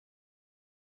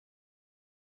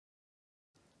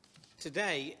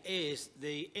Today is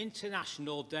the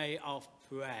International Day of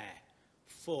Prayer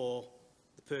for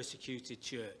the Persecuted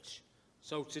Church.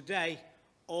 So today,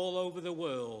 all over the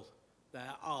world,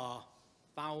 there are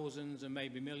thousands and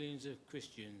maybe millions of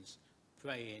Christians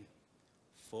praying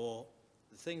for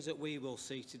the things that we will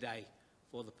see today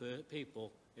for the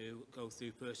people who go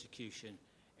through persecution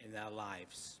in their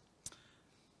lives.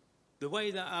 The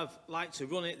way that I've liked to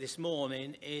run it this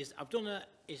morning is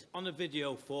it's on a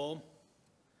video form,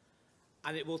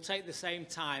 and it will take the same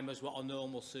time as what a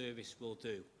normal service will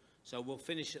do. So we'll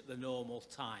finish at the normal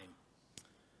time.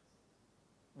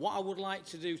 What I would like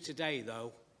to do today,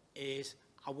 though, is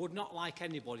I would not like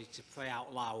anybody to pray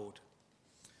out loud.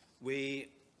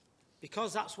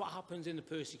 Because that's what happens in the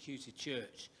persecuted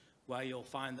church, where you'll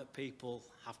find that people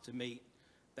have to meet.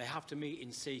 They have to meet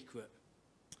in secret.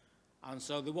 And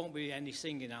so there won't be any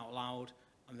singing out loud,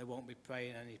 and there won't be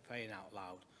any praying out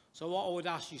loud. So what I would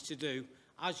ask you to do,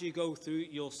 as you go through,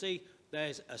 you'll see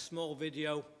there's a small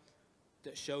video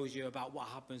that shows you about what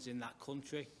happens in that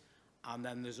country. And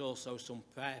then there's also some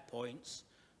prayer points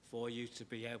for you to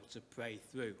be able to pray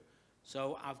through.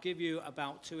 So I'll give you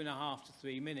about 2.5 to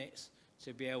 3 minutes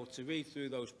to be able to read through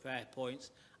those prayer points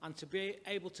and to be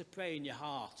able to pray in your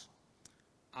heart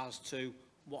as to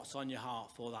what's on your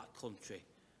heart for that country.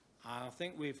 And I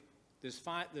think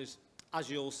as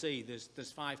you'll see,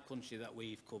 there's 5 countries that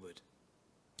we've covered.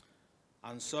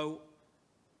 And so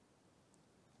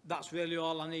that's really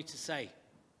all I need to say.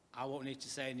 I won't need to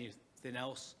say anything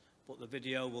else, but the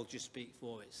video will just speak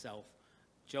for itself.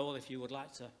 Joel, if you would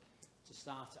like to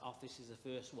start it off, this is the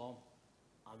first one,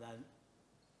 and then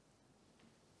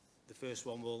the first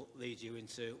one will lead you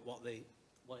into what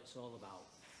it's all about.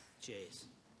 Cheers.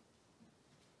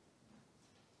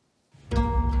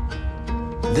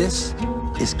 This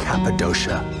is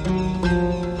Cappadocia.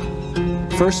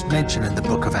 First mentioned in the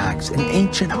book of Acts, an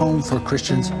ancient home for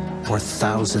Christians for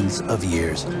thousands of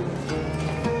years.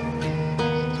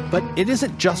 But it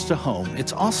isn't just a home,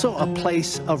 it's also a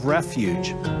place of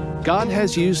refuge. God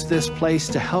has used this place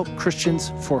to help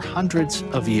Christians for hundreds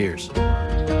of years.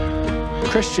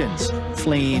 Christians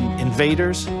fleeing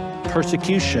invaders,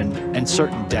 persecution, and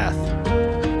certain death.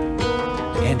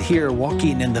 And here,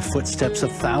 walking in the footsteps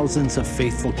of thousands of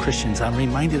faithful Christians, I'm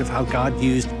reminded of how God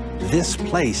used this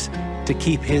place to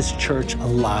keep his church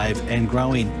alive and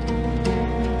growing.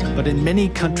 But in many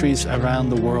countries around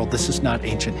the world, this is not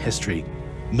ancient history.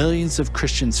 Millions of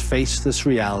Christians face this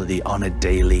reality on a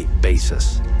daily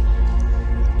basis.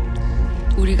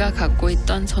 우리가 갖고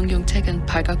있던 성경책은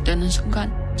발각되는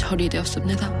순간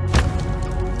처리되었습니다.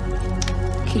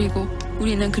 그리고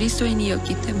우리는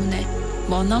그리스도인이었기 때문에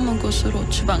머나먼 곳으로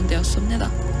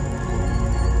추방되었습니다.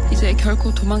 이제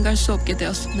결코 도망갈 수 없게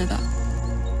되었습니다.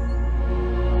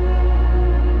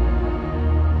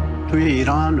 توی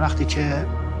ایران وقتی که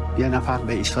یه نفر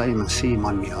به عیسی مسیح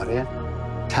ایمان میاره،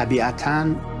 طبیعتاً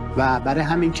و برای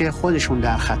همین که خودشون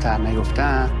در خطر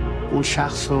نیفتن، اون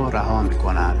شخص رو رها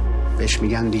میکنن. بهش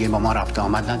میگن دیگه با ما رفت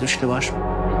آمد نداشته باش.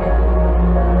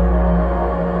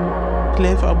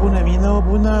 خلاف ابونا مينا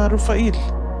وابونا رفائيل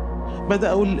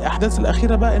بدأوا الأحداث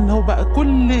الأخيرة بقى إن هو بقى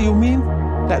كل يومين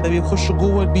لا ده بيخشوا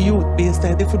جوه البيوت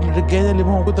بيستهدفوا الرجالة اللي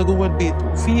موجودة جوه البيت،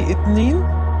 وفي 2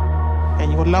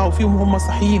 يعني ولعوا فيهم وهم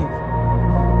صاحيين.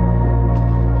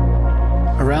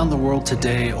 Around the world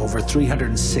today, over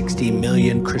 360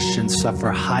 million Christians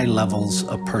suffer high levels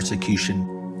of persecution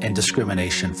and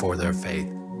discrimination for their faith.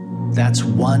 That's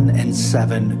 1 in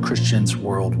 7 Christians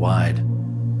worldwide.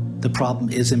 The problem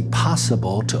is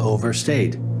impossible to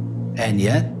overstate. And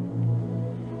yet,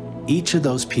 each of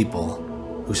those people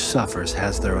who suffers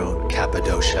has their own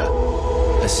Cappadocia,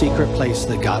 a secret place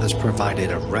that God has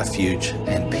provided of refuge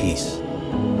and peace,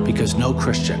 because no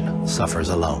Christian suffers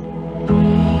alone.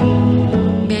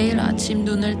 매일 아침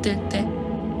눈을 뜰 때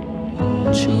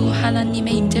주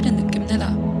하나님의 임재를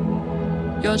느낍니다.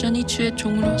 여전히 주의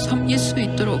종으로 섬길 수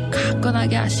있도록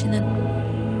강건하게 하시는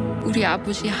우리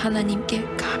아버지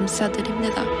하나님께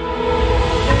감사드립니다.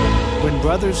 When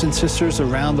brothers and sisters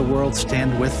around the world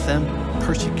stand with them,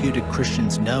 persecuted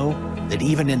Christians know that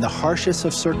even in the harshest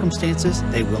of circumstances,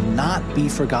 they will not be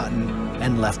forgotten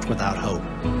and left without hope.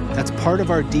 That's part of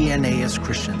our DNA as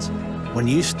Christians. When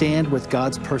you stand with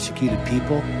God's persecuted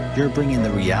people, you're bringing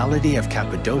the reality of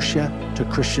Cappadocia to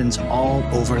Christians all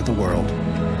over the world.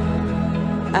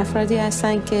 افرادی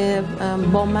هستن که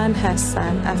با من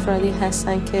هستن، افرادی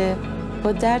هستن که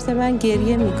با درد من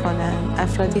گریه میکنن،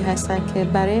 افرادی هستن که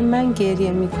برای من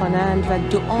گریه میکنن و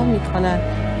دعا میکنن.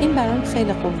 این برام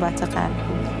خیلی قوت قلبی،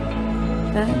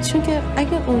 چون که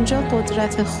اگه اونجا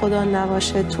قدرت خدا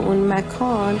نباشه تو اون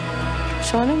مکان،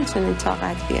 شما نمیتونید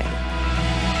طاقت بیارید.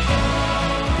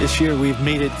 This year, we've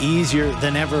made it easier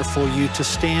than ever for you to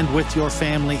stand with your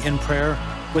family in prayer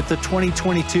with the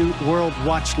 2022 World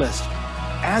Watch List.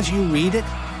 As you read it,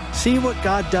 see what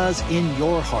God does in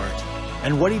your heart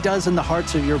and what He does in the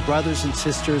hearts of your brothers and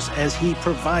sisters as He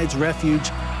provides refuge,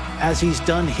 as He's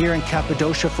done here in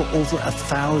Cappadocia for over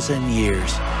 1,000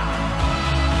 years.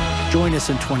 Join us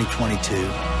in 2022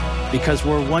 because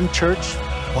we're one church,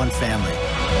 one family.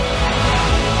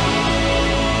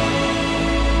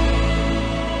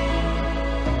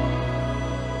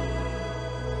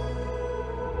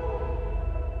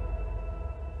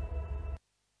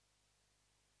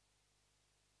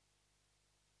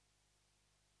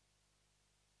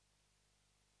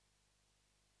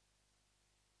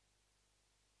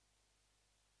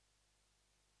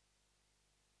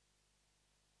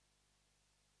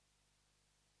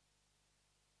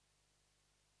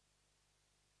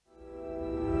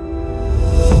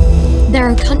 There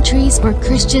are countries where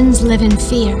Christians live in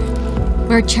fear,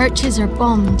 where churches are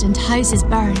bombed and houses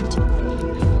burned,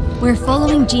 where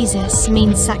following Jesus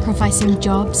means sacrificing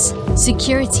jobs,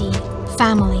 security,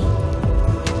 family.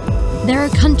 There are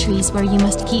countries where you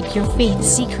must keep your faith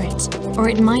secret, or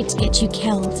it might get you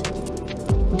killed.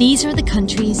 These are the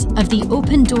countries of the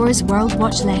Open Doors World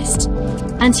Watch List,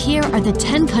 and here are the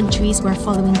 10 countries where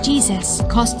following Jesus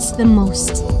costs the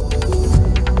most.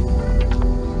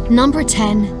 Number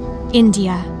 10.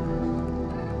 India.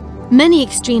 Many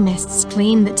extremists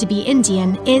claim that to be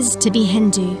Indian is to be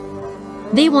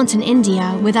Hindu. They want an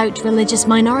India without religious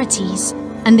minorities,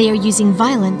 and they are using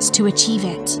violence to achieve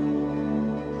it.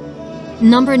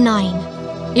 Number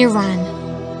 9. Iran.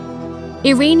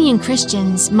 Iranian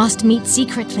Christians must meet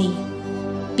secretly.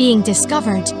 Being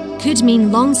discovered could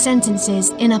mean long sentences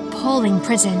in appalling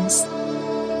prisons.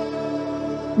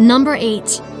 Number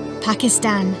 8.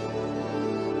 Pakistan.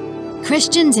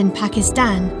 Christians in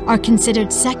Pakistan are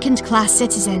considered second-class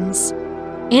citizens.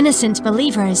 Innocent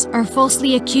believers are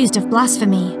falsely accused of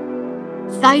blasphemy.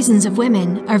 Thousands of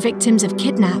women are victims of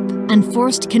kidnap and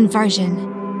forced conversion.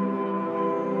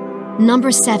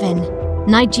 Number 7.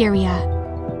 Nigeria.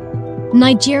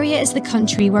 Nigeria is the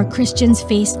country where Christians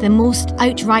face the most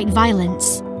outright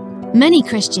violence. Many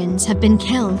Christians have been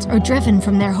killed or driven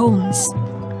from their homes.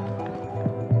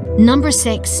 Number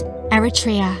 6.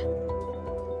 Eritrea.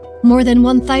 More than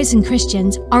 1,000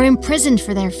 Christians are imprisoned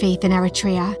for their faith in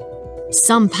Eritrea.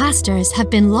 Some pastors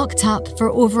have been locked up for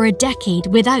over a decade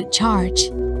without charge.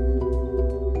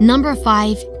 Number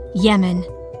 5. Yemen.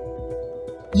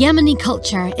 Yemeni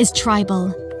culture is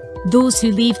tribal. Those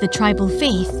who leave the tribal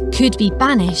faith could be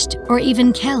banished or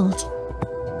even killed.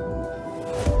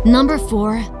 Number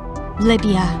 4.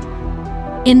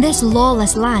 Libya. In this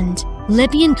lawless land,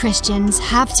 Libyan Christians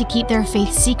have to keep their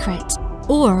faith secret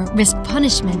or risk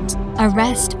punishment,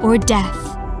 arrest, or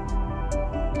death.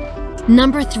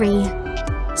 Number 3.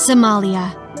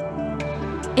 Somalia.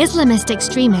 Islamist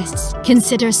extremists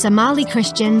consider Somali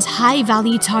Christians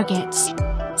high-value targets,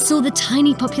 so the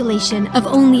tiny population of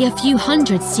only a few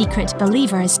hundred secret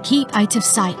believers keep out of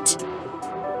sight.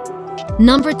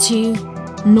 Number 2.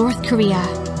 North Korea.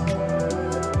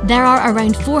 There are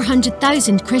around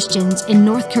 400,000 Christians in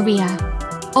North Korea.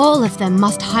 All of them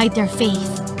must hide their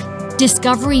faith.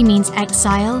 Discovery means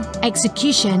exile,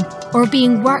 execution, or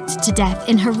being worked to death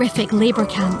in horrific labor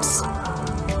camps.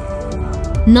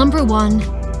 Number 1.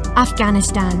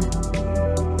 Afghanistan.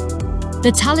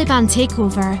 The Taliban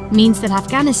takeover means that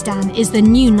Afghanistan is the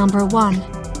new number 1,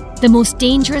 the most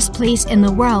dangerous place in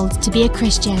the world to be a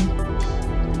Christian.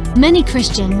 Many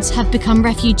Christians have become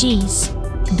refugees.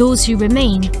 Those who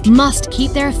remain must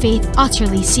keep their faith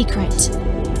utterly secret.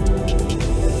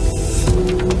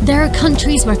 There are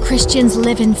countries where Christians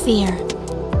live in fear,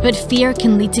 but fear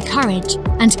can lead to courage,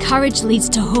 and courage leads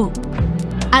to hope.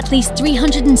 At least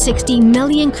 360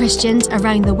 million Christians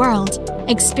around the world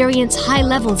experience high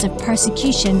levels of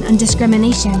persecution and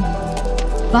discrimination,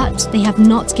 but they have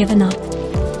not given up.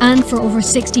 And for over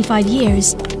 65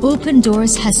 years, Open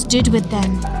Doors has stood with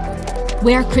them.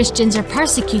 Where Christians are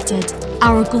persecuted,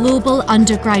 our global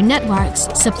underground networks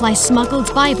supply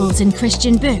smuggled Bibles and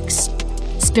Christian books,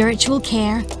 spiritual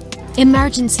care,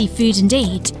 emergency food and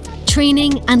aid,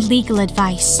 training and legal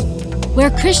advice.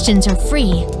 Where Christians are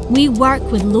free, we work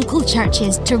with local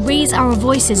churches to raise our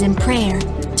voices in prayer,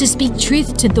 to speak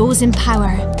truth to those in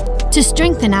power, to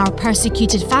strengthen our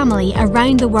persecuted family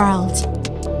around the world.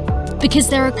 Because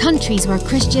there are countries where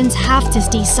Christians have to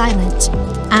stay silent,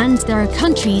 and there are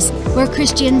countries where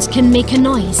Christians can make a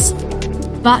noise.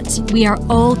 But we are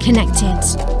all connected.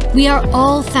 We are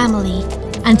all family,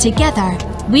 and together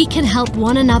we can help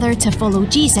one another to follow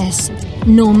Jesus,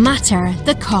 no matter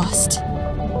the cost.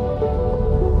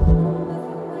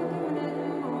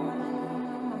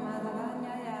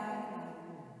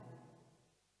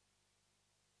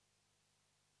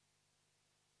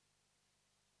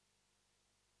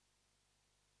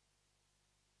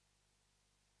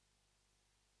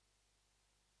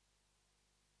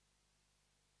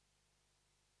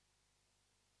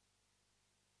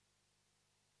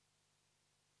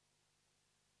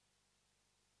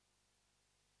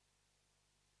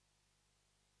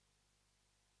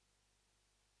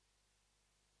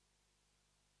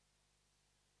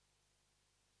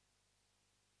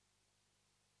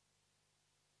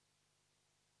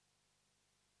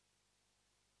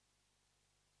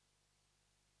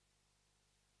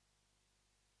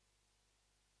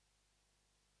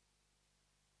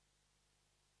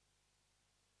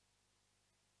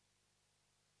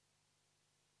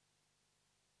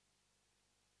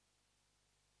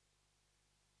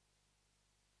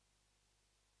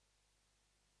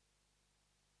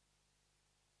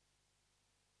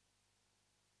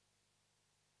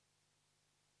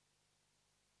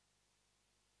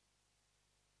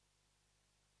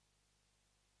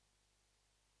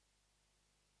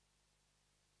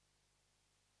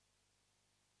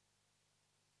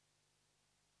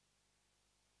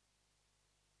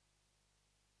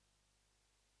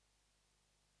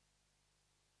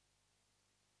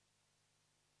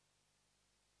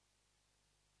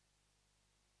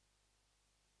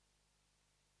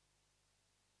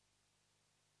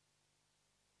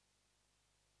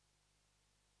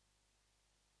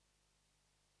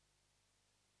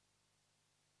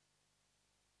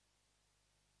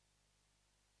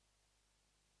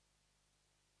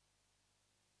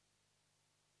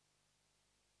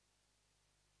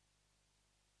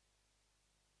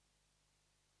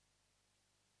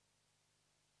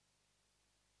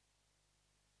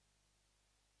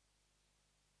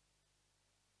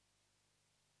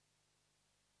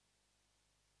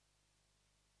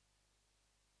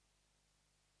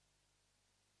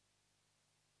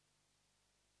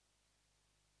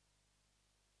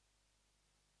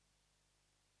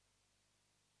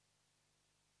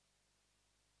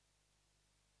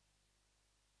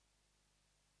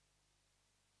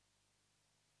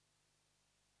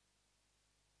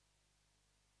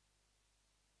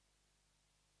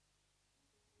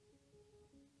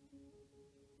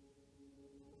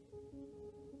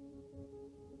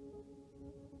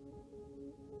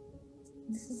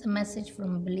 This is a message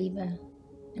from a believer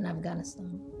in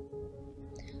Afghanistan.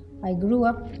 I grew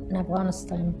up in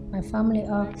Afghanistan. My family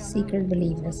are secret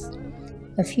believers.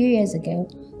 A few years ago,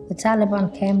 the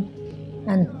Taliban came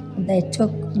and they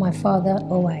took my father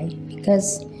away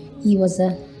because he was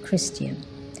a Christian.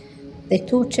 They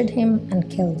tortured him and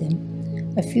killed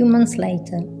him. A few months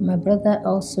later, my brother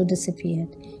also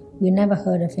disappeared. We never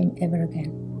heard of him ever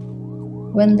again.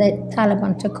 When the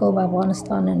Taliban took over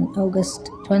Afghanistan in August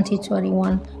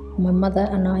 2021, my mother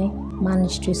and I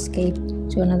managed to escape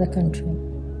to another country.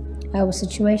 Our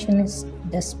situation is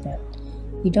desperate.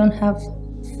 We don't have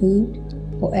food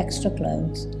or extra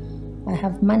clothes. I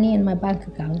have money in my bank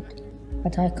account,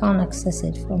 but I can't access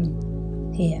it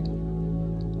from here.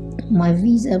 My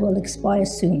visa will expire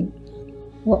soon.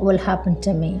 What will happen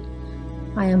to me?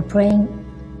 I am praying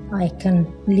I can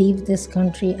leave this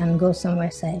country and go somewhere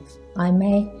safe. I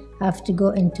may have to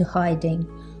go into hiding,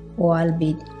 or I'll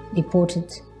be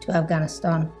deported to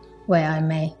Afghanistan, where I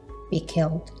may be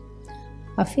killed.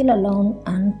 I feel alone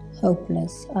and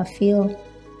hopeless. I feel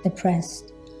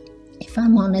depressed. If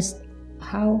I'm honest,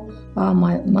 how are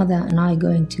my mother and I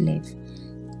going to live?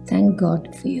 Thank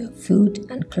God for your food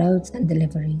and clothes and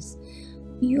deliveries,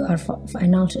 your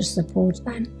financial support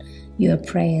and your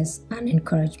prayers and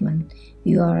encouragement.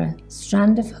 You are a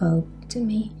strand of hope to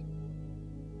me.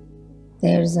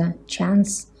 There's a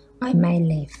chance I may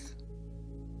live.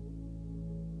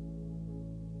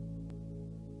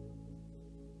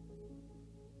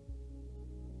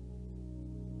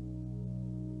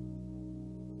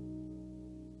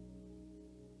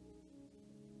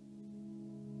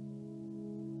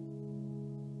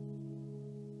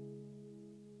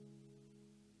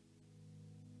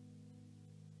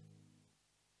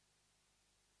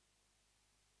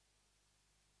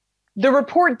 The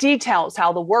report details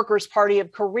how the Workers' Party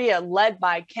of Korea, led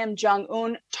by Kim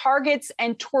Jong-un, targets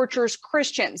and tortures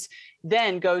Christians,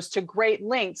 then goes to great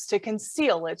lengths to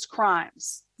conceal its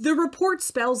crimes. The report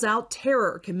spells out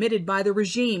terror committed by the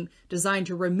regime, designed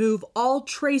to remove all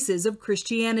traces of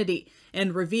Christianity,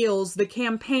 and reveals the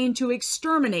campaign to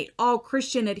exterminate all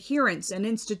Christian adherents and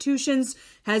institutions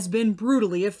has been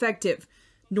brutally effective.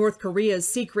 North Korea's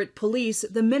secret police,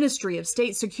 the Ministry of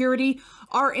State Security,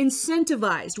 are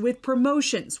incentivized with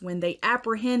promotions when they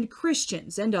apprehend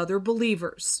Christians and other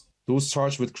believers. Those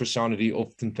charged with Christianity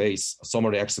often face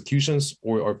summary executions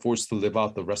or are forced to live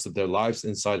out the rest of their lives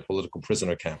inside political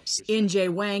prisoner camps. In-jae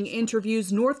Wang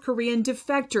interviews North Korean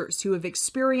defectors who have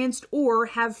experienced or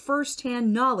have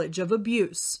firsthand knowledge of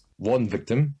abuse. One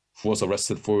victim, who was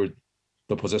arrested for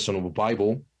the possession of a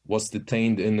Bible, was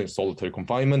detained in solitary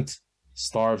confinement,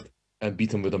 starved, and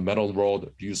beaten with a metal rod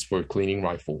used for cleaning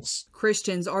rifles.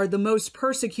 Christians are the most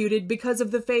persecuted because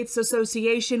of the faith's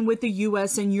association with the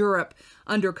U.S. and Europe.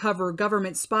 Undercover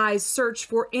government spies search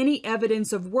for any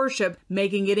evidence of worship,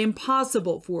 making it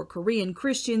impossible for Korean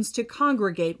Christians to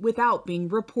congregate without being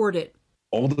reported.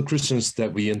 All the Christians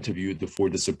that we interviewed before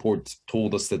this report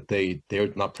told us that they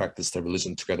dared not practice their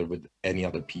religion together with any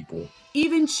other people.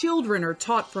 Even children are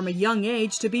taught from a young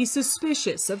age to be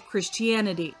suspicious of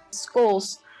Christianity.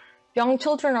 Schools, young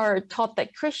children are taught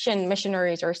that Christian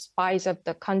missionaries are spies of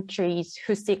the countries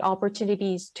who seek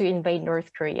opportunities to invade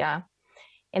North Korea.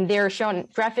 And they're shown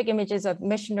graphic images of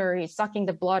missionaries sucking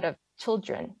the blood of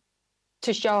children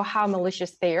to show how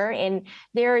malicious they are. And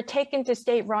they're taken to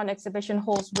state-run exhibition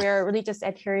halls where religious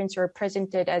adherents are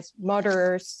presented as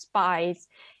murderers, spies,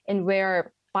 and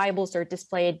where Bibles are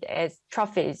displayed as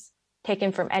trophies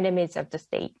taken from enemies of the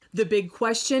state. The big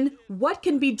question, what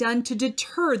can be done to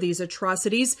deter these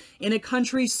atrocities in a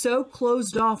country so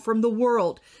closed off from the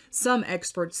world? Some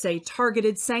experts say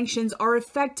targeted sanctions are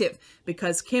effective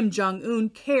because Kim Jong-un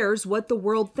cares what the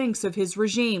world thinks of his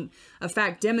regime, a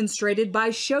fact demonstrated by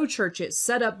show churches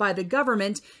set up by the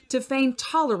government to feign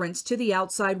tolerance to the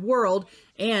outside world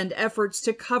and efforts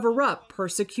to cover up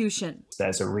persecution.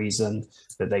 There's a reason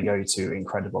that they go to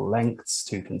incredible lengths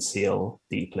to conceal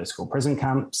the political prison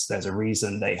camps. There's a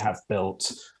reason they have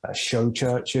built show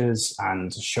churches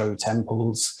and show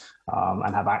temples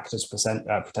and have acted as pretend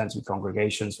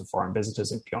congregations for foreign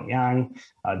visitors in Pyongyang.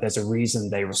 There's a reason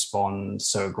they respond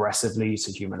so aggressively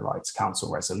to Human Rights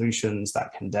Council resolutions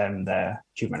that condemn their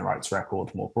human rights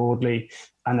record more broadly.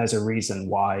 And there's a reason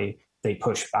why they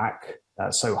push back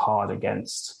so hard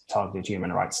against targeted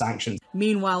human rights sanctions.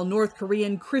 Meanwhile, North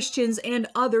Korean Christians and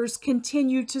others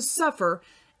continue to suffer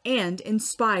and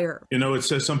inspire. You know, it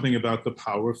says something about the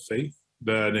power of faith,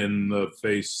 that in the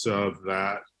face of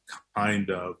that kind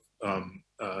of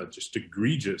just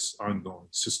egregious, ongoing,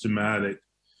 systematic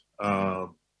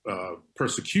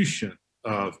persecution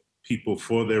of people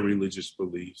for their religious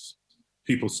beliefs,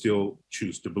 people still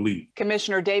choose to believe.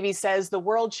 Commissioner Davies says the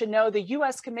world should know the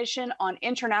U.S. Commission on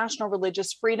International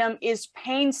Religious Freedom is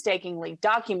painstakingly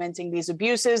documenting these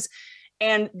abuses,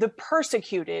 and the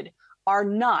persecuted are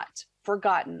not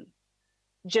forgotten.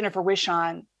 Jennifer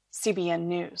Wishon, CBN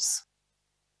News.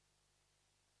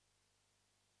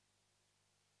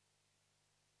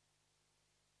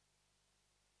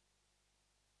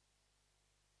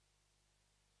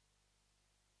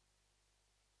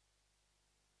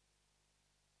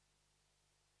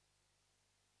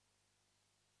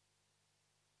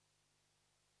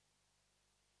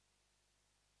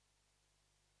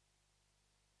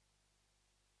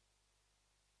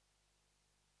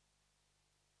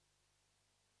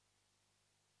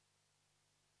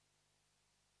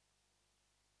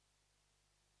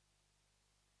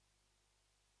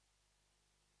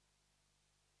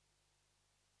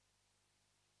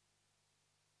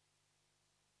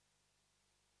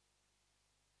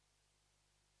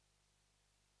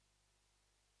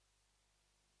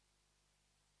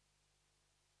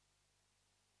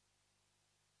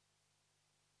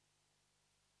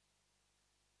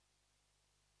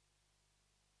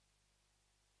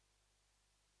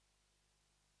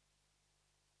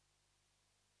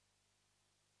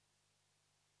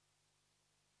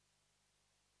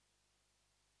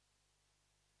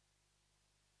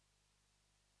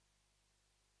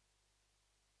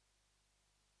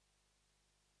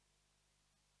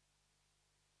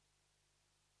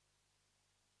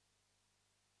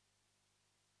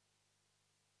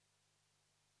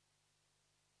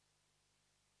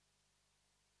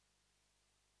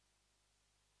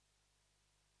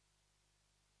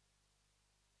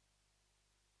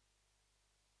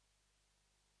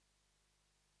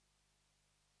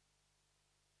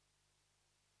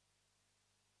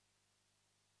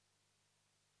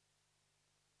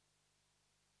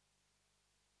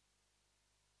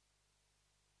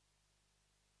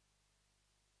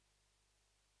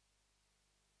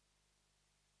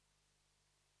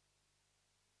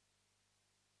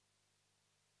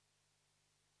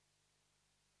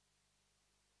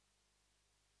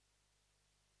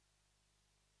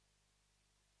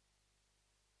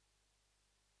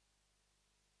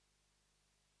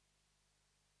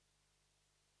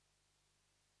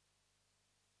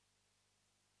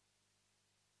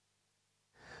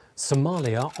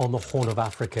 Somalia on the Horn of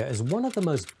Africa is one of the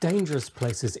most dangerous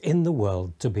places in the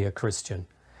world to be a Christian.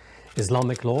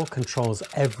 Islamic law controls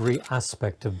every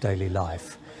aspect of daily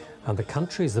life, and the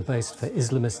country is the base for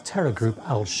Islamist terror group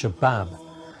Al-Shabaab.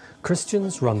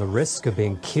 Christians run the risk of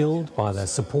being killed by their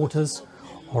supporters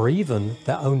or even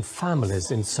their own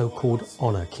families in so-called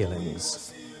honor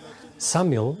killings.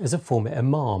 Samuel is a former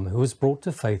imam who was brought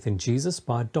to faith in Jesus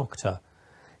by a doctor.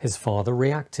 His father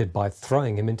reacted by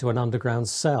throwing him into an underground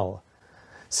cell.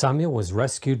 Samuel was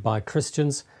rescued by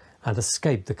Christians and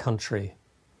escaped the country.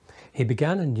 He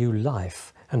began a new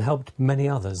life and helped many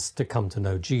others to come to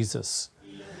know Jesus.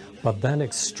 But then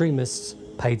extremists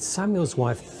paid Samuel's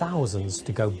wife thousands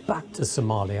to go back to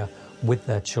Somalia with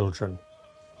their children.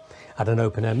 At an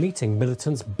open-air meeting,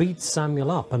 militants beat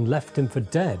Samuel up and left him for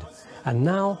dead. And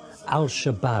now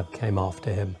Al-Shabaab came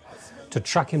after him. To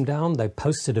track him down, they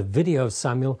posted a video of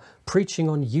Samuel preaching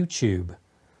on YouTube.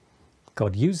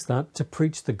 God used that to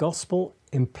preach the gospel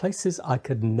in places I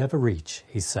could never reach,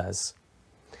 he says.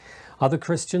 Other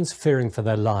Christians, fearing for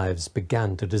their lives,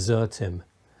 began to desert him.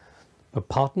 But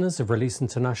partners of Release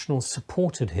International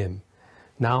supported him.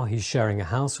 Now he's sharing a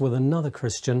house with another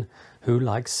Christian who,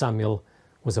 like Samuel,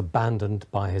 was abandoned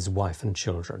by his wife and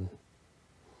children.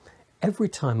 Every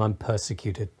time I'm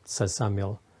persecuted, says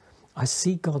Samuel, I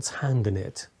see God's hand in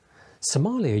it.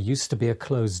 Somalia used to be a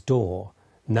closed door.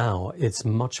 Now it's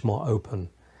much more open.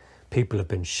 People have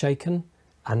been shaken,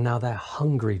 and now they're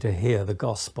hungry to hear the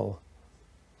gospel.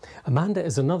 Amanda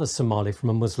is another Somali from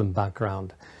a Muslim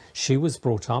background. She was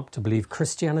brought up to believe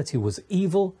Christianity was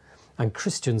evil and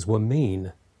Christians were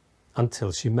mean,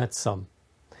 until she met some.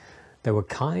 They were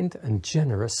kind and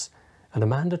generous, and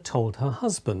Amanda told her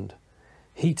husband.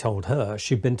 He told her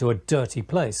she'd been to a dirty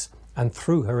place and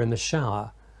threw her in the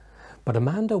shower. But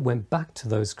Amanda went back to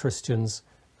those Christians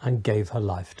and gave her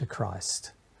life to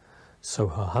Christ. So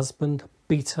her husband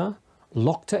beat her,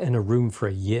 locked her in a room for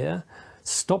a year,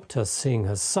 stopped her seeing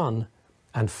her son,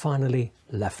 and finally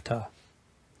left her.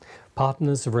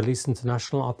 Partners of Release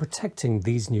International are protecting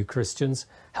these new Christians,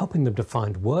 helping them to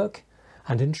find work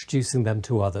and introducing them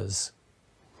to others.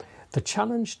 The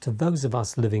challenge to those of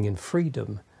us living in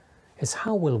freedom is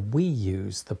how will we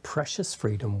use the precious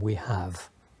freedom we have?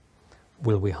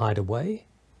 Will we hide away,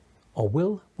 or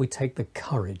will we take the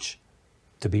courage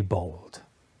to be bold?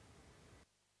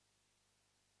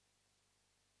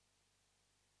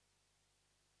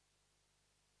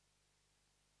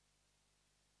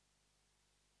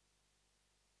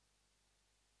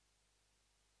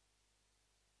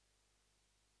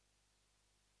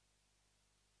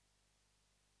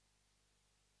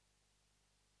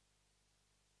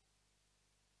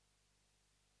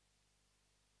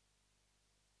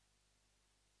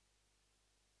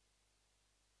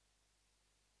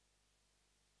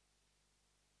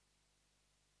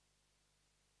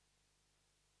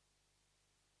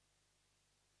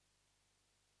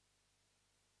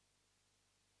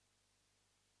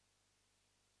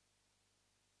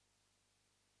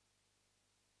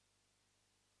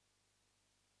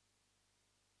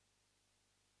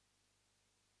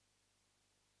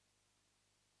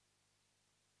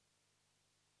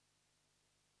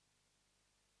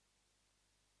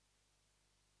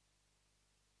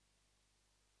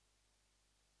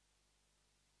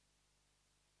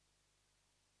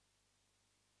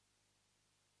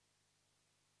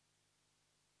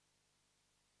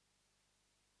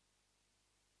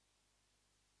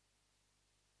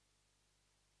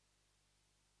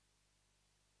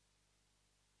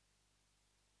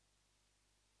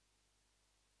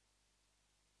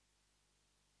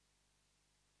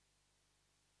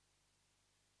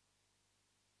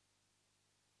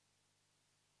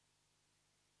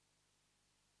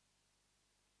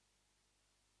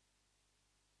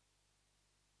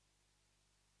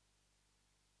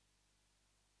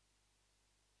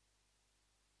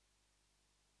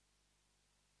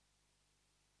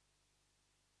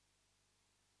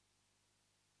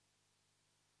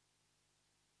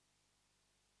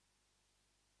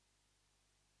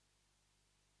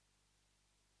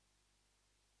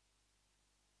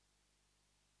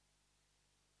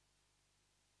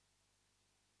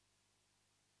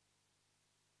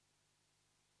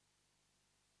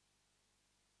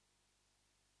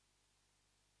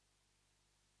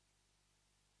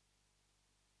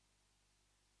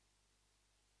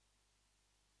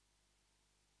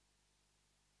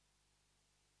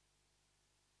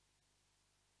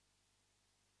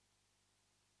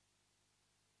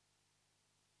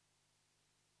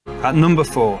 At number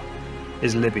 4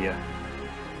 is Libya,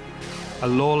 a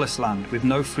lawless land with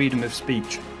no freedom of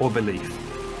speech or belief.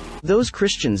 Those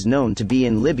Christians known to be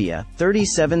in Libya,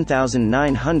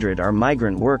 37,900 are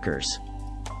migrant workers.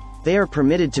 They are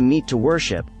permitted to meet to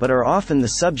worship, but are often the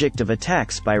subject of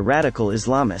attacks by radical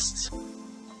Islamists.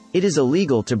 It is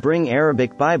illegal to bring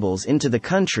Arabic Bibles into the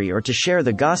country or to share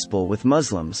the gospel with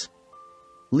Muslims.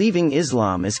 Leaving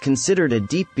Islam is considered a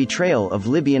deep betrayal of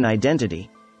Libyan identity.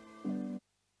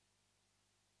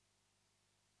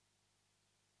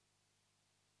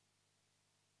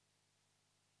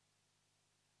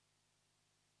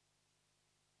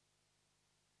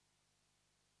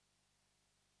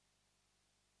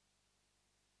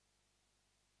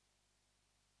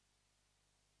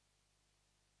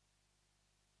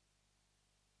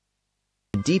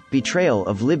 A deep betrayal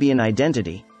of Libyan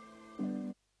identity.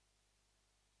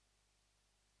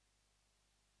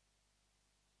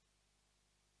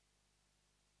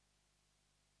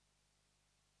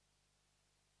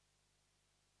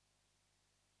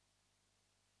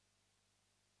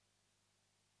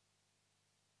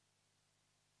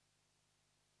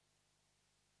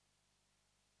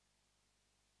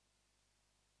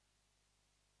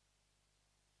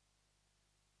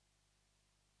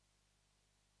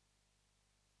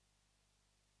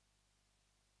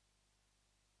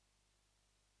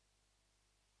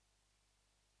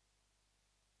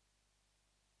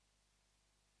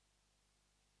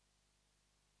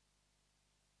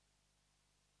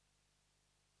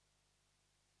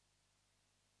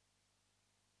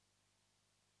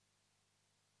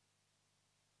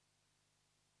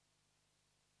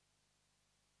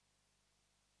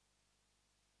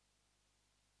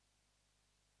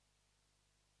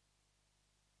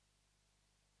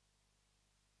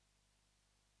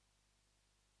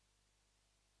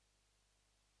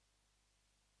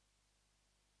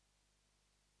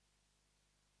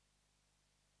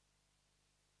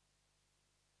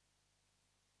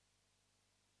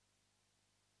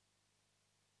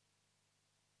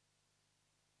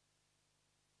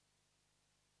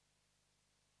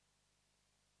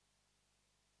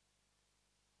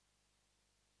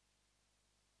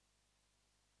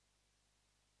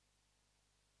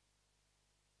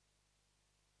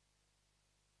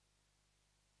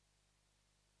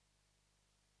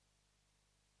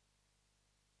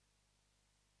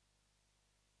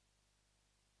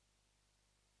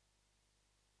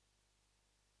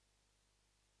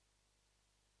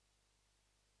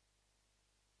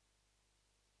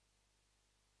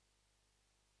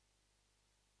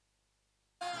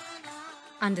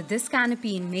 Under this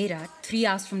canopy in Meerut, 3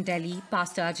 hours from Delhi,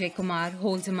 Pastor Ajay Kumar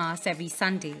holds a mass every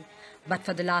Sunday. But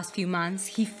for the last few months,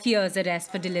 he fears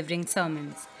arrest for delivering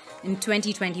sermons. In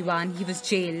 2021, he was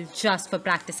jailed just for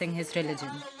practicing his religion.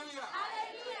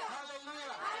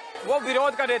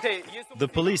 The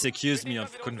police accused me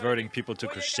of converting people to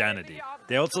Christianity.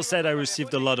 They also said I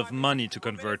received a lot of money to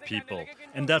convert people,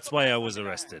 and that's why I was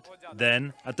arrested.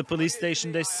 Then, at the police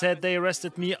station, they said they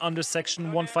arrested me under Section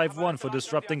 151 for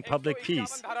disrupting public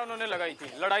peace.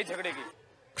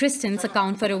 Christians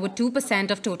account for over 2%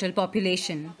 of total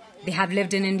population. They have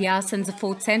lived in India since the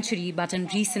 4th century, but in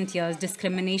recent years,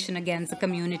 discrimination against the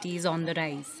community is on the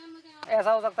rise.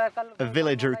 A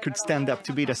villager could stand up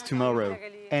to beat us tomorrow,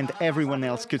 and everyone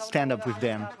else could stand up with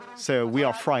them. So we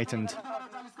are frightened.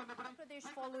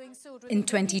 In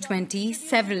 2020,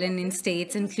 several Indian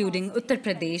states, including Uttar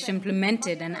Pradesh,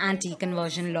 implemented an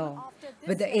anti-conversion law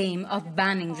with the aim of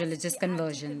banning religious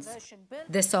conversions.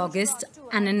 This August,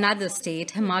 and another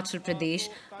state, Himachal Pradesh,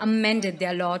 amended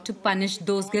their law to punish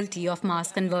those guilty of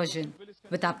mass conversion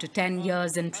with up to 10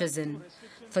 years in prison.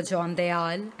 For John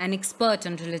Dayal, an expert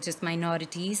on religious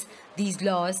minorities, these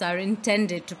laws are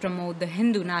intended to promote the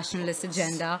Hindu nationalist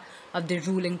agenda of the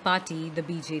ruling party, the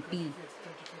BJP.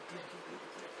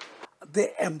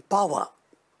 They empower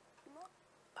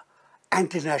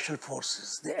anti-national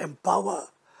forces, they empower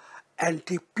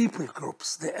anti-people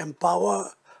groups, they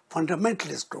empower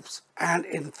fundamentalist groups. And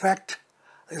in fact,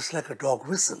 it's like a dog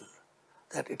whistle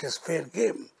that it is fair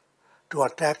game to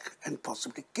attack and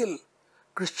possibly kill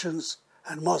Christians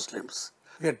and Muslims.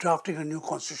 We are drafting a new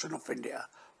constitution of India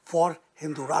for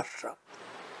Hindu Rashtra.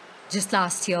 Just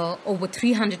last year, over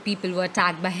 300 people were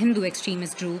attacked by Hindu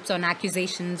extremist groups on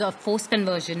accusations of forced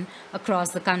conversion across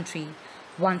the country.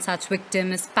 One such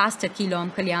victim is Pastor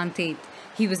Kilom Kalyan Tet.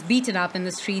 He was beaten up in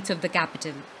the streets of the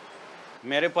capital.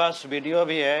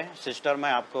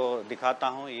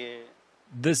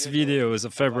 This video is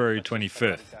of February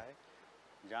 25th,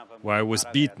 where I was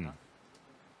beaten.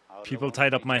 People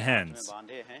tied up my hands.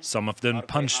 Some of them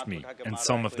punched me, and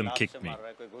some of them kicked me.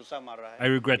 I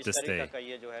regret this day.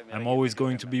 I'm always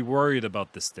going to be worried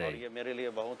about this day.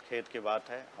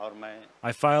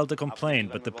 I filed a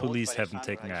complaint, but the police haven't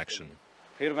taken action.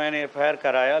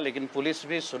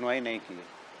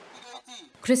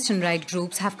 Christian right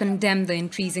groups have condemned the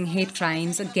increasing hate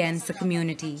crimes against the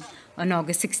community. On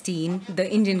August 16, the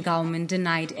Indian government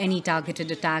denied any targeted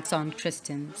attacks on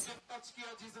Christians.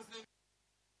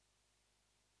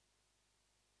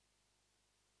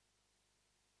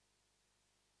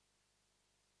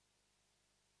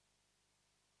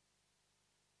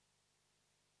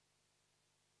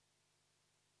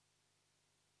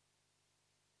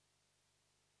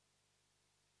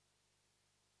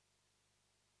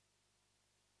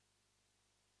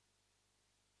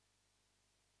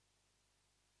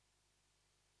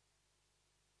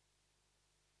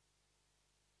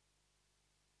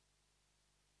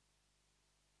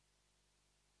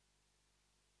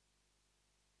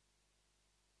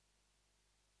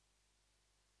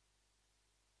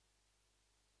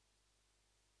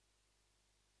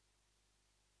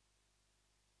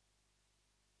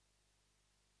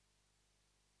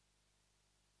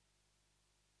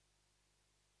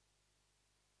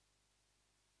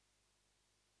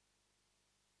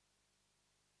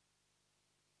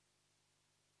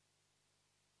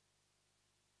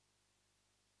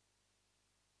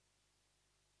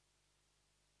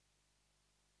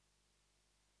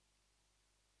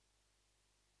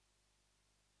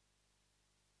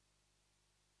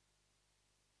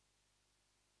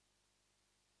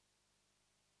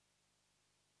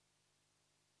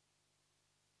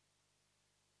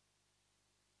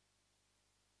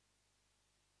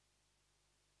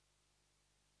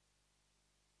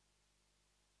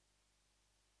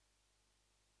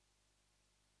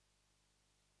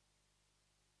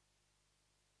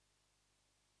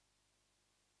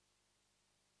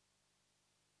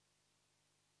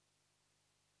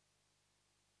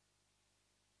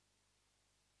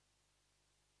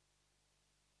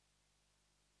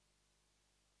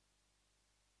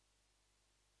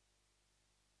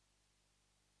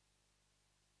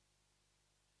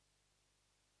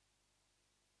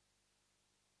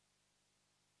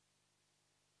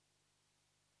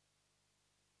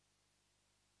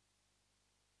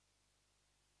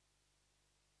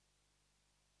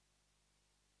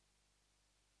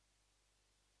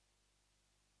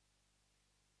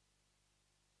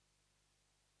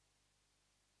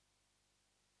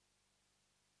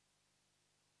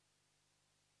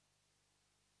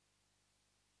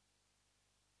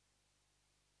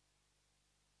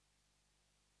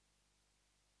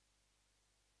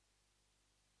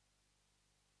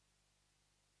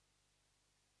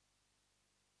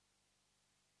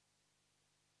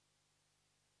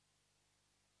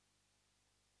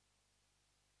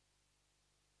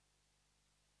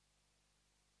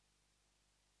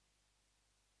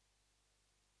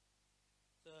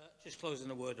 Just closing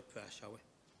a word of prayer, shall we?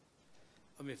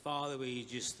 And my Father, we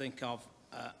just think of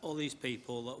all these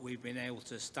people that we've been able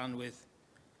to stand with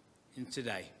in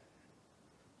today,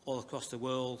 all across the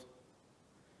world.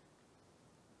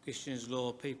 Christians,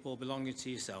 Lord, people belonging to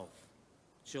yourself,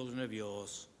 children of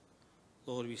yours.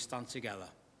 Lord, we stand together.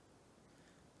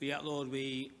 But yet, Lord,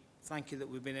 we thank you that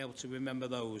we've been able to remember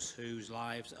those whose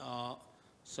lives are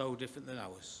so different than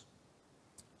ours,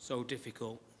 so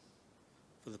difficult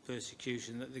for the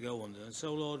persecution that they go under. And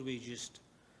so, Lord, we just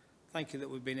thank you that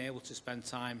we've been able to spend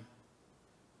time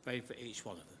praying for each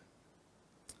one of them.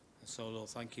 And so, Lord,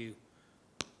 thank you.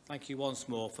 Thank you once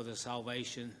more for the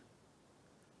salvation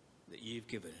that you've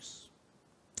given us.